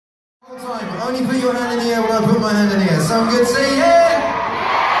Time. Only put your hand in the air when I put my hand in the air. Sound good? Say yeah!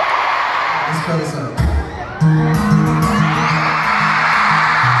 Let's try this out.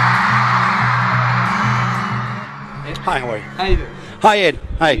 Hi, how are you? How you doing? Hi, Ed.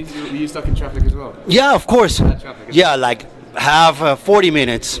 Hi. Were you stuck in traffic as well? Yeah, of course. Traffic. Yeah, like have 40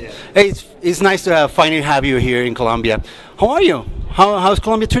 minutes. Yeah. Hey, it's nice to finally have you here in Colombia. How are you? How's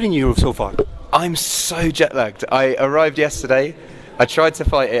Colombia treating you so far? I'm so jet lagged. I arrived yesterday. I tried to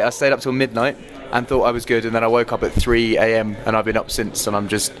fight it. I stayed up till midnight and thought I was good, and then I woke up at 3 a.m. and I've been up since, and I'm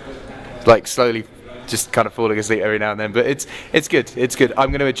just like slowly just kind of falling asleep every now and then. But it's good. It's good. I'm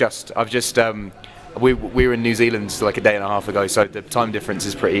going to adjust. I've just we were in New Zealand like a day and a half ago, so the time difference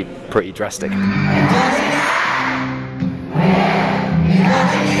is pretty drastic.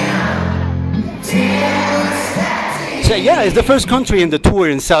 So yeah, it's the first country in the tour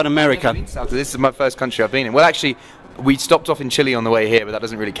in South America. This is my first country I've been in. Well, actually, we stopped off in Chile on the way here, but that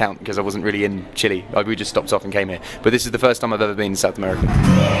doesn't really count because I wasn't really in Chile. We just stopped off and came here. But this is the first time I've ever been in South America.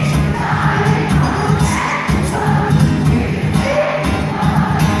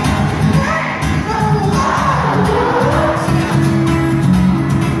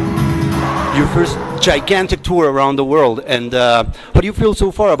 Your first gigantic tour around the world, and how do you feel so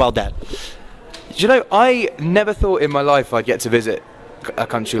far about that? You know, I never thought in my life I'd get to visit a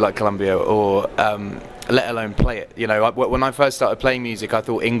country like Colombia, or let alone play it. You know, when I first started playing music, I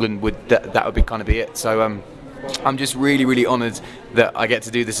thought England would that would be kind of be it. So I'm just really honoured that I get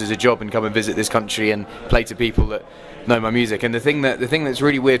to do this as a job and come and visit this country and play to people that know my music. And the thing that's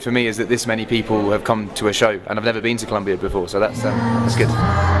really weird for me is that this many people have come to a show, and I've never been to Colombia before. So that's good.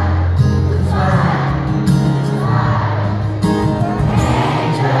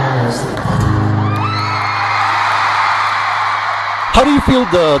 How do you feel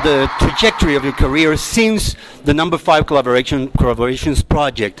the trajectory of your career since the number 5 collaborations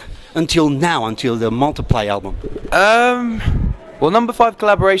project until now, until the Multiply album? Well, number 5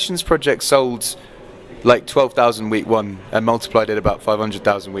 collaborations project sold like 12,000 week 1, and Multiply did about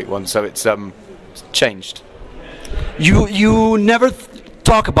 500,000 week 1, so it's changed. You never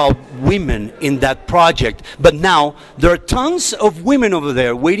talk about women in that project, but now there are tons of women over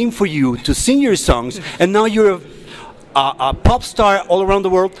there waiting for you to sing your songs, and now you're a pop star all around the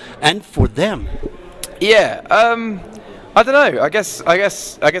world, and for them. Yeah, I don't know. I guess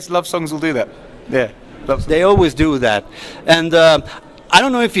love songs will do that. Yeah, love songs. They always do that, and I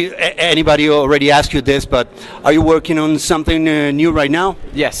don't know if anybody already asked you this, but are you working on something new right now?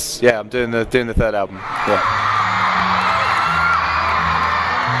 Yes, yeah, I'm doing the 3rd album. Yeah.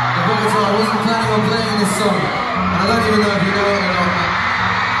 I wasn't planning on playing this song, and I don't even know if you know it or not.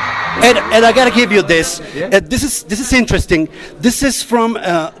 And I gotta give you this. Yeah. This is interesting. This is from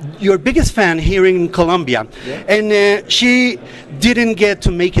your biggest fan here in Colombia, yeah. And she didn't get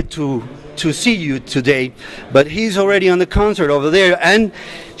to make it to see you today, but he's already on the concert over there. And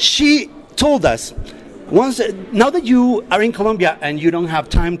she told us, now that you are in Colombia and you don't have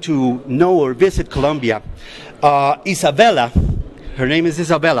time to know or visit Colombia, Isabella, her name is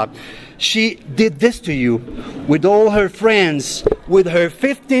Isabella. She did this to you with all her friends, with her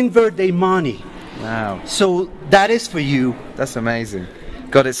 15th birthday money. Wow. So that is for you. That's amazing.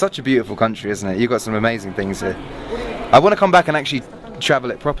 God, it's such a beautiful country, isn't it? You've got some amazing things here. I want to come back and actually travel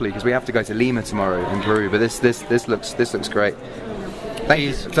it properly because we have to go to Lima tomorrow in Peru. But this looks great. Thank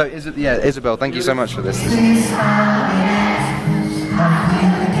you. So Isabel, thank you so much for this.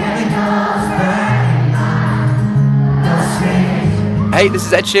 Hey, this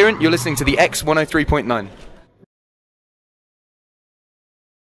is Ed Sheeran. You're listening to the X 103.9.